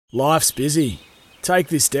Life's busy. Take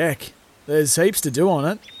this deck. There's heaps to do on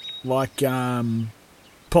it, like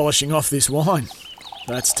polishing off this wine.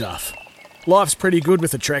 That's tough. Life's pretty good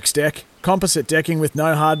with a Trex deck. Composite decking with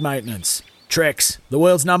no hard maintenance. Trex, the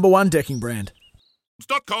world's #1 decking brand.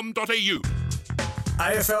 .com.au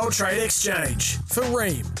AFL Trade Exchange. For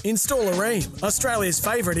Ream. Install a Ream, Australia's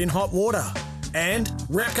favourite in hot water. And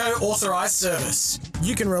Repco Authorised Service.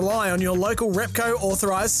 You can rely on your local Repco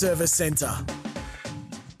Authorised Service Centre.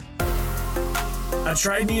 A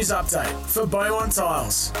trade news update for Beaumont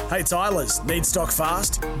Tiles. Hey Tilers, need stock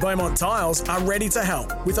fast? Beaumont Tiles are ready to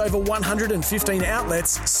help with over 115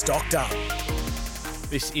 outlets stocked up.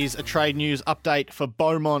 This is a trade news update for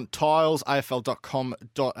Beaumont Tiles.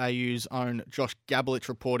 AFL.com.au's own Josh Gabelich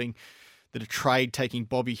reporting that a trade taking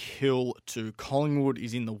Bobby Hill to Collingwood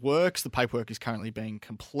is in the works. The paperwork is currently being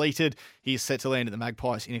completed. He is set to land at the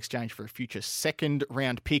Magpies in exchange for a future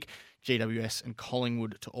second-round pick. GWS and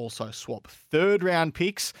Collingwood to also swap third-round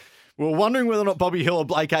picks. We were wondering whether or not Bobby Hill or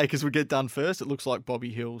Blake Acres would get done first. It looks like Bobby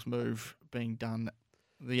Hill's move being done,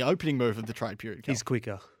 the opening move of the trade period. He's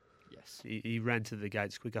quicker. Yes. He ran to the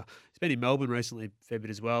gates quicker. He's been in Melbourne recently, a fair bit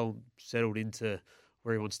as well, settled into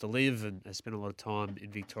where he wants to live and has spent a lot of time in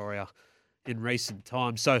Victoria in recent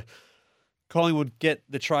times. So Collingwood get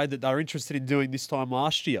the trade that they were interested in doing this time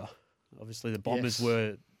last year. Obviously, the Bombers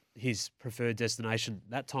were his preferred destination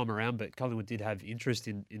that time around, but Collingwood did have interest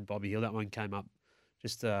in Bobby Hill. That one came up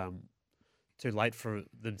just too late for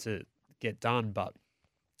them to get done, but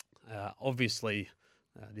obviously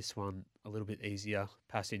this one a little bit easier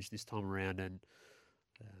passage this time around, and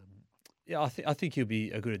I think he'll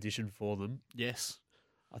be a good addition for them. Yes.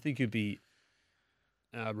 I think he'll be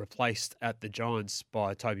replaced at the Giants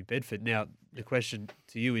by Toby Bedford. Now, the question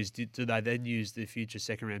to you is, do they then use the future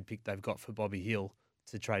second-round pick they've got for Bobby Hill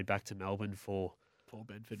to trade back to Melbourne for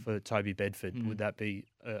Toby Bedford? Would that be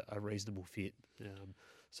a reasonable fit?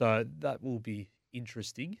 So that will be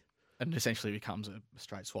interesting. And essentially becomes a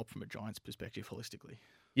straight swap from a Giants perspective holistically.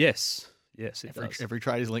 Yes, it does. Every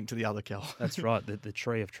trade is linked to the other, Kel. That's right, the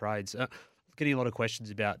tree of trades. Getting a lot of questions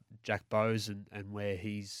about Jack Bowes and where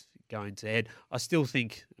he's going to head. I still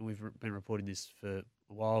think, and we've been reporting this for a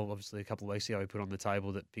while, obviously a couple of weeks ago we put on the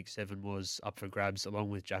table that pick 7 was up for grabs along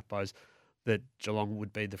with Jack Bowes, that Geelong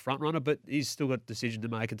would be the front runner, but he's still got a decision to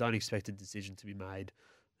make. I don't expect a decision to be made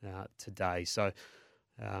today. So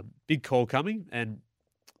big call coming, and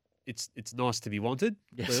it's nice to be wanted,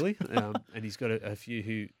 clearly. And he's got a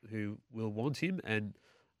few who will want him, and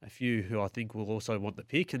a few who I think will also want the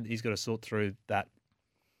pick, and he's got to sort through that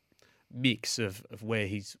mix of where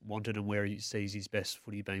he's wanted and where he sees his best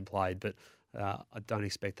footy being played. But I don't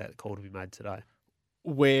expect that call to be made today.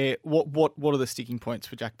 What are the sticking points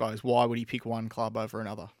for Jack Bowes? Why would he pick one club over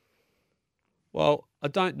another? Well, I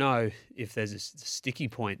don't know if there's a sticking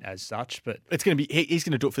point as such, but it's going to be he's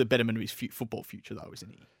going to do it for the betterment of his football future, though, isn't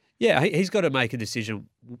he? Yeah, he's got to make a decision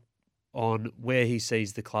on where he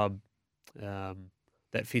sees the club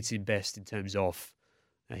that fits him best in terms of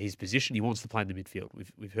his position. He wants to play in the midfield.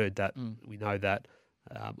 We've heard that. We know that.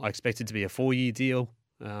 I expect it to be a 4-year deal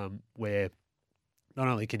where not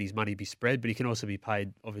only can his money be spread, but he can also be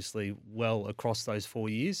paid, obviously, well across those 4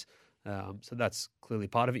 years. So that's clearly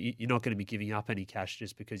part of it. You're not going to be giving up any cash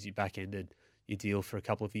just because you back-ended your deal for a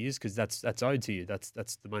couple of years, because that's owed to you. That's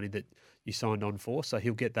the money that you signed on for. So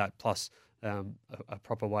he'll get that plus a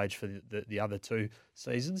proper wage for the other 2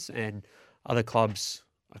 seasons. And other clubs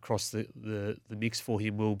across the mix for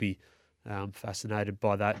him will be fascinated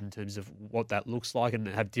by that in terms of what that looks like, and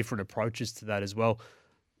have different approaches to that as well.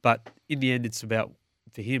 But in the end, it's about,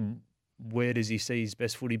 for him, where does he see his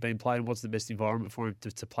best footy being played and what's the best environment for him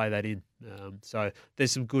to play that in. So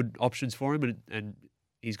there's some good options for him, and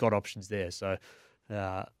he's got options there. So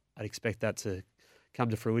I'd expect that to come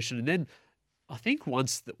to fruition. And then I think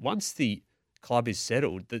once the club is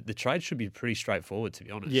settled, the trade should be pretty straightforward, to be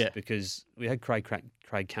honest. Yeah. Because we had Craig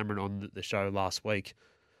Cameron on the show last week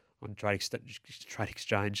on Trade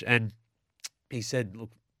Exchange, and he said, look,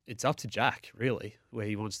 it's up to Jack, really, where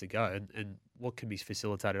he wants to go, and what can be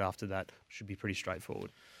facilitated after that should be pretty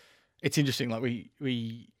straightforward. It's interesting. Like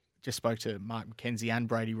we just spoke to Mark McKenzie and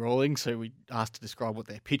Brady Rawlings, so we asked to describe what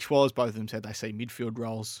their pitch was. Both of them said they see midfield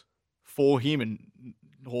roles for him, and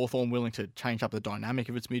Hawthorn willing to change up the dynamic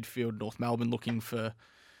of its midfield. North Melbourne looking for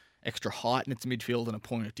extra height in its midfield and a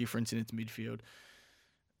point of difference in its midfield.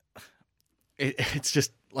 It's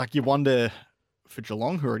just like you wonder for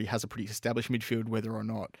Geelong, who already has a pretty established midfield, whether or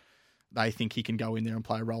not they think he can go in there and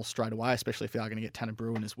play a role straight away, especially if they are going to get Tanner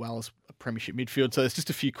Bruin as well as a premiership midfield. So there's just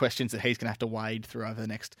a few questions that he's going to have to wade through over the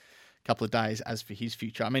next couple of days as for his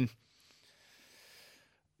future. I mean,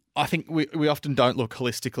 I think we often don't look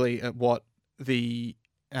holistically at what the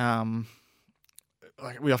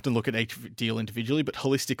we often look at each deal individually, but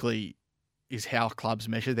holistically is how clubs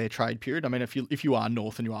measure their trade period. I mean, if you are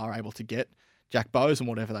North and you are able to get Jack Bowes and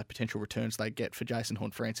whatever that potential returns they get for Jason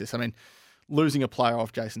Horne-Francis, I mean, losing a player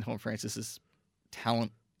off Jason Horne-Francis's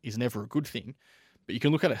talent is never a good thing, but you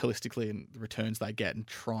can look at it holistically and the returns they get and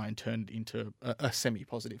try and turn it into a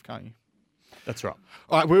semi-positive, can't you? That's right.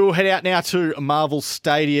 All right, we will head out now to Marvel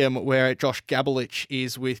Stadium where Josh Gabelich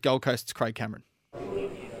is with Gold Coast's Craig Cameron.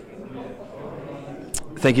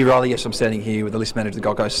 Thank you, Riley. Yes, I'm standing here with the list manager of the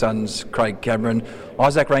Gold Coast Suns, Craig Cameron.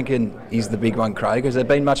 Isaac Rankin is the big one, Craig. Has there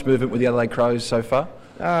been much movement with the Adelaide Crows so far?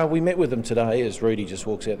 We met with them today as Rudy just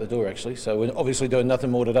walks out the door, actually. So we're obviously doing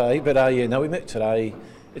nothing more today. But we met today.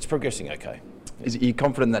 It's progressing okay. Are you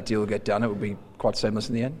confident that deal will get done? It will be quite seamless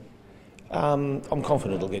in the end? I'm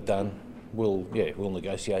confident it'll get done. We'll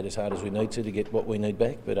negotiate as hard as we need to get what we need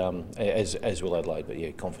back, but as will Adelaide. But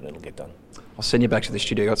confident it'll get done. I'll send you back to the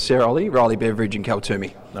studio. Got Sarah Ollie, Riley Beveridge, and Cal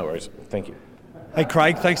Toomey. No worries. Thank you. Hey,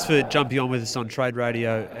 Craig, thanks for jumping on with us on Trade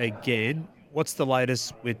Radio again. What's the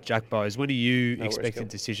latest with Jack Bowes? When are you expecting a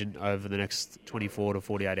decision over the next 24 to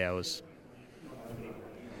 48 hours?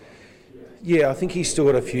 Yeah, I think he's still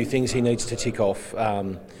got a few things he needs to tick off.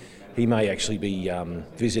 He may actually be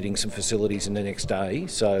visiting some facilities in the next day.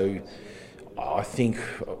 So I think,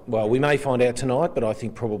 we may find out tonight, but I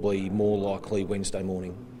think probably more likely Wednesday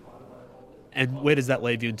morning. And where does that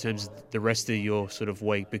leave you in terms of the rest of your sort of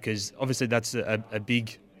week? Because obviously that's a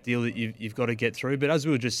big deal that you've got to get through. But as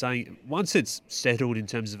we were just saying, once it's settled in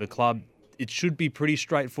terms of a club, it should be pretty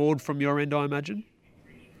straightforward from your end, I imagine.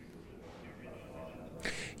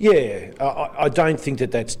 Yeah, I don't think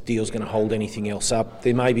that deal's going to hold anything else up.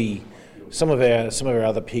 There may be some of our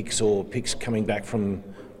other picks or picks coming back from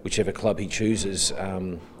whichever club he chooses.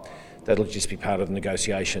 That'll just be part of the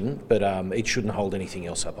negotiation, but it shouldn't hold anything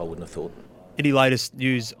else up, I wouldn't have thought. Any latest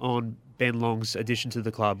news on Ben Long's addition to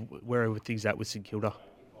the club? Where are things at with St Kilda?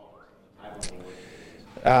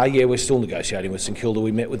 We're still negotiating with St Kilda.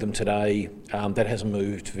 We met with them today. That hasn't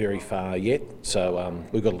moved very far yet, so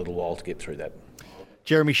we've got a little while to get through that.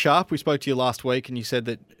 Jeremy Sharp, we spoke to you last week and you said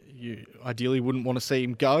that you ideally wouldn't want to see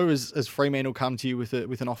him go. Has Fremantle come to you with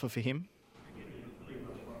an offer for him?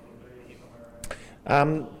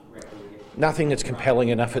 Nothing that's compelling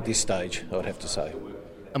enough at this stage, I would have to say.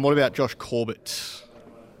 And what about Josh Corbett?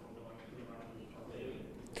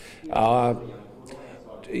 So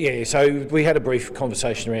we had a brief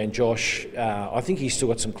conversation around Josh. I think he's still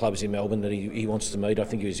got some clubs in Melbourne that he wants to meet. I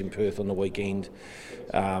think he was in Perth on the weekend.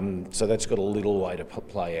 So that's got a little way to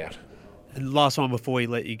play out. And last one before we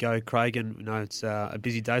let you go, Craig, and it's a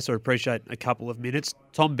busy day, so I appreciate a couple of minutes.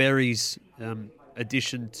 Tom Berry's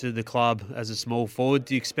addition to the club as a small forward,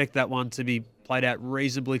 do you expect that one to be played out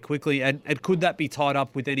reasonably quickly? And could that be tied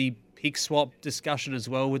up with any pick swap discussion as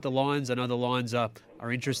well with the Lions? I know the Lions are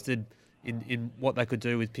interested in what they could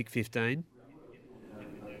do with pick 15.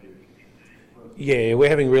 Yeah, we're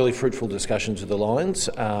having really fruitful discussions with the Lions.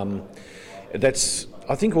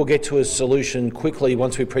 I think we'll get to a solution quickly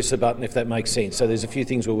once we press the button, if that makes sense. So there's a few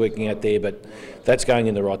things we're working out there, but that's going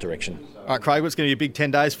in the right direction. All right, Craig, it's going to be a big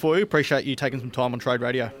 10 days for you. Appreciate you taking some time on Trade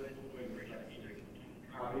Radio.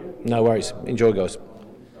 No worries. Enjoy, guys.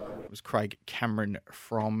 It was Craig Cameron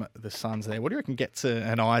from the Suns there. What do you reckon gets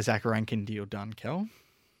an Isaac Rankin deal done, Kel?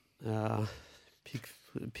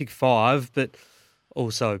 Pick 5, but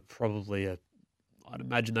also probably I'd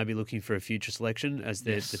imagine they'd be looking for a future selection, as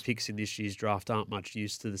the picks in this year's draft aren't much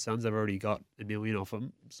use to the Suns. They've already got $1 million off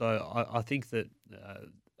them. So I think that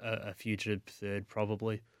a future third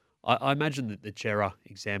probably. I imagine that the Chera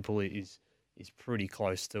example is pretty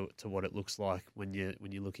close to what it looks like when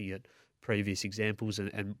you're looking at previous examples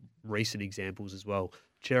and recent examples as well.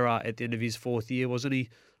 Chera at the end of his 4th year, wasn't he,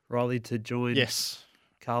 Riley, to join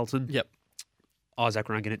Carlton? Yep. Isaac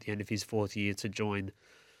Rankin at the end of his 4th year to join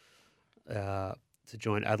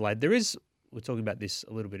Adelaide. We were talking about this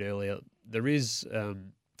a little bit earlier, there is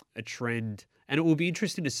a trend, and it will be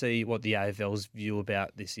interesting to see what the AFL's view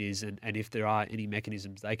about this is and if there are any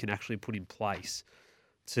mechanisms they can actually put in place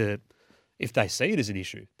to, if they see it as an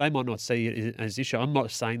issue. They might not see it as an issue. I'm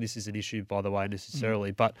not saying this is an issue, by the way,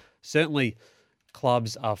 necessarily, but certainly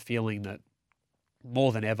clubs are feeling that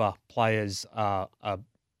more than ever players are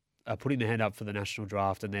putting their hand up for the national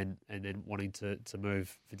draft and then wanting to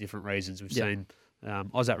move for different reasons. We've seen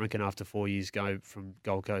Isaac Rankin after 4 years go from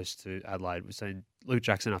Gold Coast to Adelaide. We've seen Luke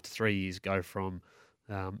Jackson after 3 years go from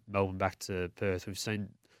Melbourne back to Perth. We've seen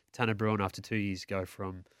Tanner Bruin after 2 years go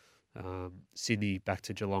from Sydney back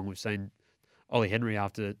to Geelong. We've seen Ollie Henry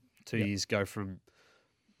after 2 years go from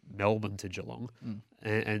Melbourne to Geelong.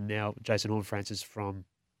 and now Jason Horne-Francis from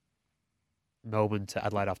Melbourne to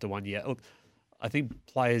Adelaide after 1 year. Look, I think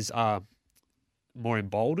players are more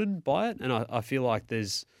emboldened by it, and I feel like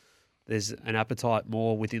there's an appetite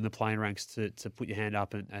more within the playing ranks to put your hand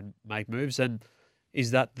up and make moves. And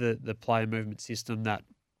is that the player movement system that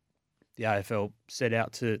the AFL set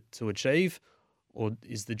out to achieve, or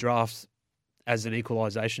is the draft as an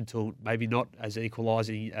equalisation tool maybe not as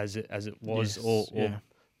equalising as it was or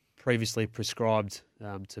previously prescribed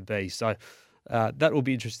to be? So that will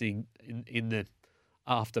be interesting in the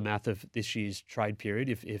aftermath of this year's trade period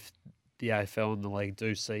if the AFL and the league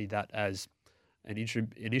do see that as an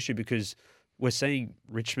issue, because we're seeing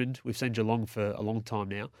Richmond, we've seen Geelong for a long time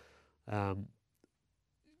now,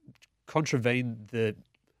 contravene the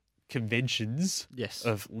conventions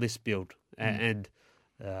of list build. And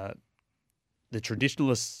the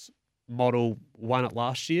traditionalists model won it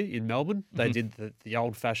last year in Melbourne. They did the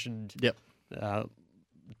old-fashioned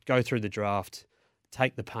go through the draft,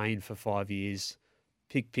 take the pain for 5 years,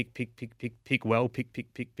 pick well,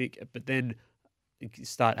 but then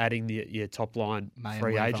start adding your top line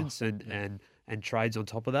free agents and trades on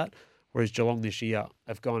top of that. Whereas Geelong this year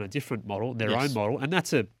have gone a different model, their own model, and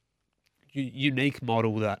that's a unique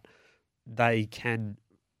model that they can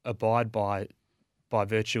abide by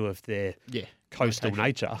virtue of their coastal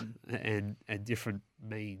nature and different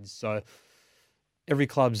means. So every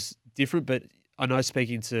club's different, but I know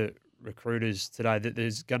speaking to recruiters today that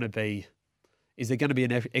is there going to be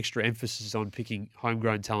an extra emphasis on picking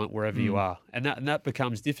homegrown talent wherever you are? And that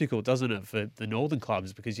becomes difficult, doesn't it, for the northern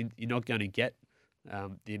clubs, because you're not going to get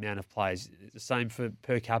the amount of players. The same for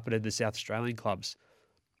per capita, the South Australian clubs.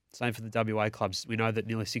 Same for the WA clubs. We know that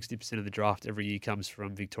nearly 60% of the draft every year comes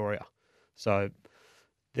from Victoria. So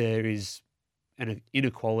there is an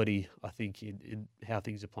inequality, I think, in how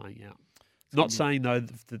things are playing out. Not saying, though,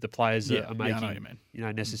 that the players are making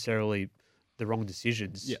necessarily the wrong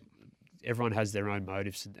decisions. Yeah. Everyone has their own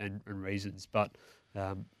motives and reasons. But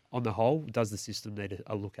on the whole, does the system need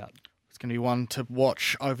a look at? It's going to be one to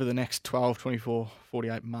watch over the next 12, 24,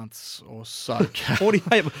 48 months or so.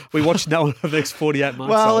 48? We watch that one over the next 48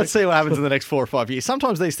 months. Well, let's see what happens in the next 4 or 5 years.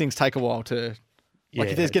 Sometimes these things take a while to...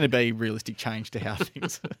 if there's going to be realistic change to how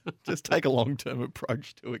things... just take a long-term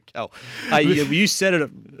approach to it, Cal. Hey, you said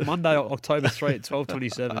it Monday, October 3 at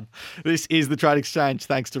 12:27. This is the Trade Exchange,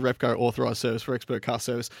 thanks to Repco Authorised Service for expert car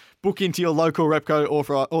service. Book into your local Repco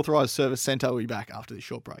Authorised Service Centre. We'll be back after this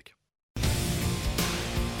short break.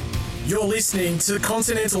 You're listening to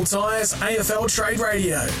Continental Tires AFL Trade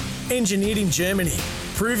Radio. Engineered in Germany.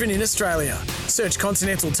 Proven in Australia. Search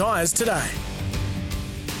Continental Tires today.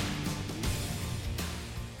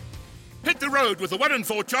 Hit the road with a 1 in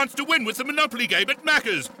 4 chance to win with the Monopoly game at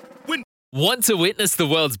Macca's. Win. Want to witness the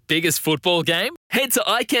world's biggest football game? Head to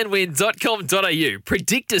iCanWin.com.au,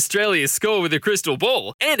 predict Australia's score with a crystal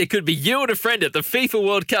ball, and it could be you and a friend at the FIFA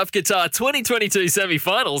World Cup Qatar 2022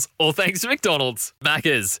 semi-finals, all thanks to McDonald's.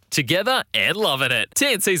 Macca's, together and loving it.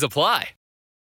 TNCs apply.